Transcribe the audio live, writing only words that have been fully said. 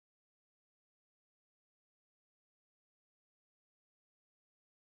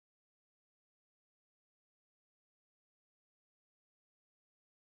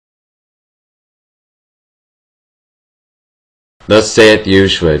Thus saith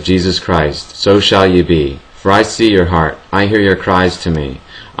YAHUSHUA, Jesus Christ, so shall ye be. For I see your heart, I hear your cries to me.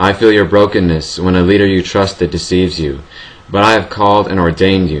 I feel your brokenness when a leader you trusted deceives you. But I have called and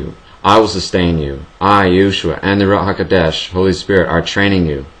ordained you. I will sustain you. I, YAHUSHUA, and the Ruach HaKodesh, Holy Spirit, are training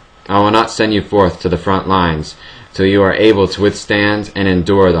you. I will not send you forth to the front lines till you are able to withstand and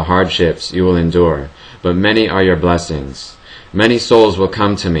endure the hardships you will endure. But many are your blessings. Many souls will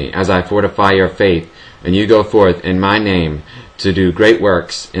come to me as I fortify your faith, and you go forth in my name to do great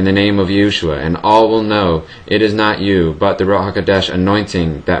works in the name of YAHUSHUA, and all will know it is not you, but the Ruach HaKodesh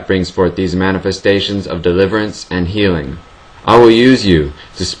anointing that brings forth these manifestations of deliverance and healing. I will use you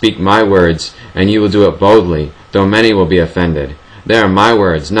to speak my words, and you will do it boldly, though many will be offended. They are my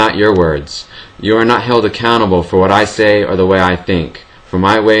words, not your words. You are not held accountable for what I say or the way I think, for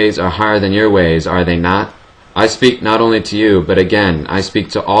my ways are higher than your ways, are they not? I speak not only to you, but again, I speak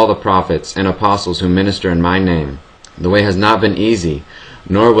to all the prophets and apostles who minister in my name. The way has not been easy,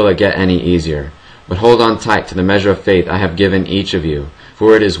 nor will it get any easier. But hold on tight to the measure of faith I have given each of you,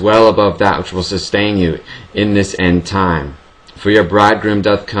 for it is well above that which will sustain you in this end time. For your bridegroom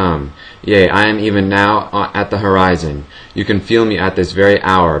doth come. Yea, I am even now at the horizon. You can feel me at this very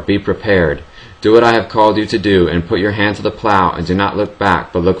hour. Be prepared. Do what I have called you to do, and put your hand to the plow, and do not look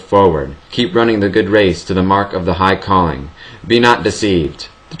back, but look forward. Keep running the good race to the mark of the high calling. Be not deceived.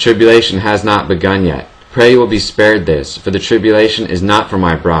 The tribulation has not begun yet. Pray you will be spared this, for the tribulation is not for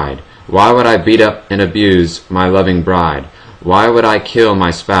my bride. Why would I beat up and abuse my loving bride? Why would I kill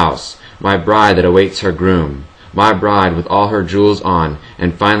my spouse, my bride that awaits her groom? My bride with all her jewels on,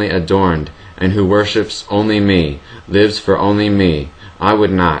 and finely adorned, and who worships only me, lives for only me. I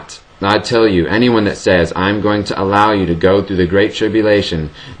would not. I tell you, anyone that says, I am going to allow you to go through the great tribulation,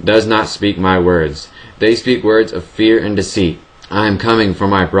 does not speak my words. They speak words of fear and deceit. I am coming for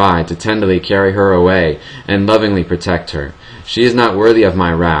my bride to tenderly carry her away, and lovingly protect her. She is not worthy of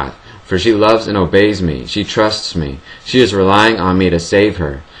my wrath, for she loves and obeys me. She trusts me. She is relying on me to save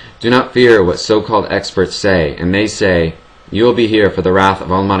her. Do not fear what so-called experts say, and they say, you will be here for the wrath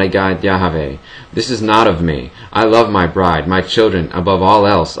of Almighty God Yahweh. This is not of me. I love my bride, my children, above all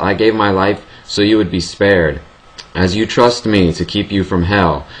else. I gave my life so you would be spared. As you trust me to keep you from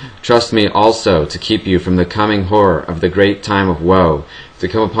hell, trust me also to keep you from the coming horror of the great time of woe, to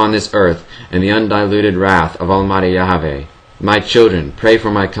come upon this earth and the undiluted wrath of Almighty Yahweh. My children, pray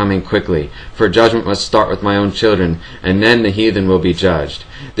for my coming quickly, for judgment must start with my own children, and then the heathen will be judged.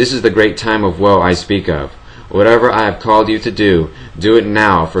 This is the great time of woe I speak of. Whatever I have called you to do it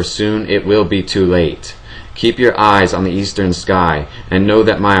now, for soon it will be too late. Keep your eyes on the eastern sky, and know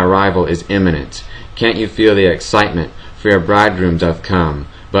that my arrival is imminent. Can't you feel the excitement? For your bridegroom doth come.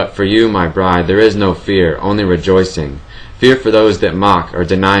 But for you, my bride, there is no fear, only rejoicing. Fear for those that mock or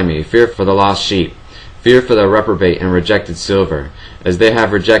deny me. Fear for the lost sheep. Fear for the reprobate and rejected silver. As they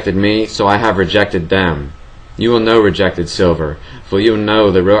have rejected me, so I have rejected them. You will know rejected silver, for you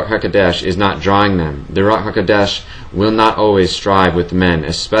know the Ruach HaKodesh is not drawing them. The Ruach HaKodesh will not always strive with men,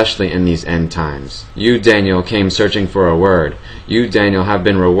 especially in these end times. You, Daniel, came searching for a word. You, Daniel, have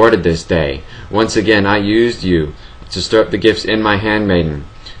been rewarded this day. Once again I used you to stir up the gifts in my handmaiden.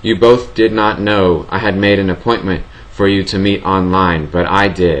 You both did not know I had made an appointment for you to meet online, but I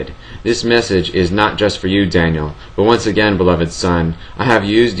did. This message is not just for you, Daniel, but once again, beloved son, I have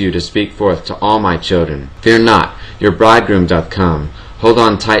used you to speak forth to all my children. Fear not, your bridegroom doth come. Hold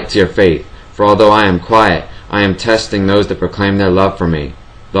on tight to your faith, for although I am quiet, I am testing those that proclaim their love for me.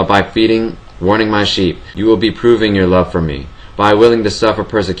 But by feeding, warning my sheep, you will be proving your love for me. By willing to suffer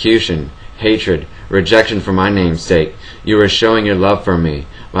persecution, hatred, rejection for my name's sake, you are showing your love for me.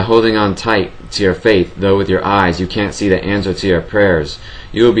 By holding on tight to your faith, though with your eyes you can't see the answer to your prayers,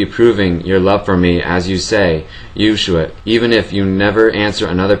 you will be proving your love for me as you say, YAHUSHUA, even if you never answer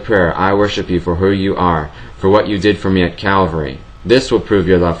another prayer, I worship you for who you are, for what you did for me at Calvary. This will prove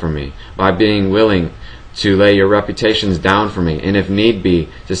your love for me, by being willing to lay your reputations down for me, and if need be,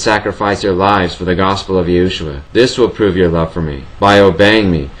 to sacrifice your lives for the gospel of YAHUSHUA. This will prove your love for me, by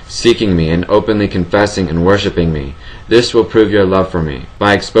obeying me, seeking me, and openly confessing and worshiping me. This will prove your love for me,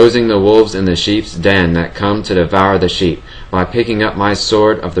 by exposing the wolves in the sheep's den that come to devour the sheep. By picking up my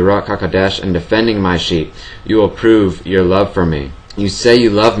sword of the Ruach HaKodesh and defending my sheep, you will prove your love for me. You say you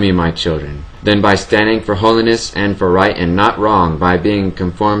love me, my children. Then by standing for holiness and for right and not wrong, by being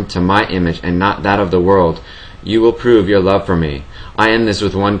conformed to my image and not that of the world, you will prove your love for me. I end this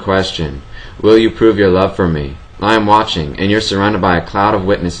with one question. Will you prove your love for me? I am watching, and you're surrounded by a cloud of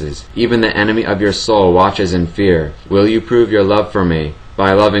witnesses. Even the enemy of your soul watches in fear. Will you prove your love for me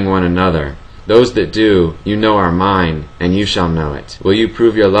by loving one another? Those that do, you know are mine, and you shall know it. Will you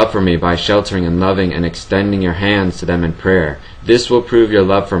prove your love for me by sheltering and loving and extending your hands to them in prayer? This will prove your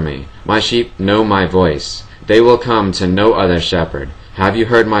love for me. My sheep know my voice. They will come to no other shepherd. Have you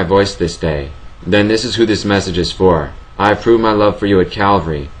heard my voice this day? Then this is who this message is for. I have proved my love for you at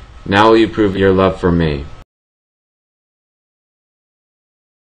Calvary. Now will you prove your love for me?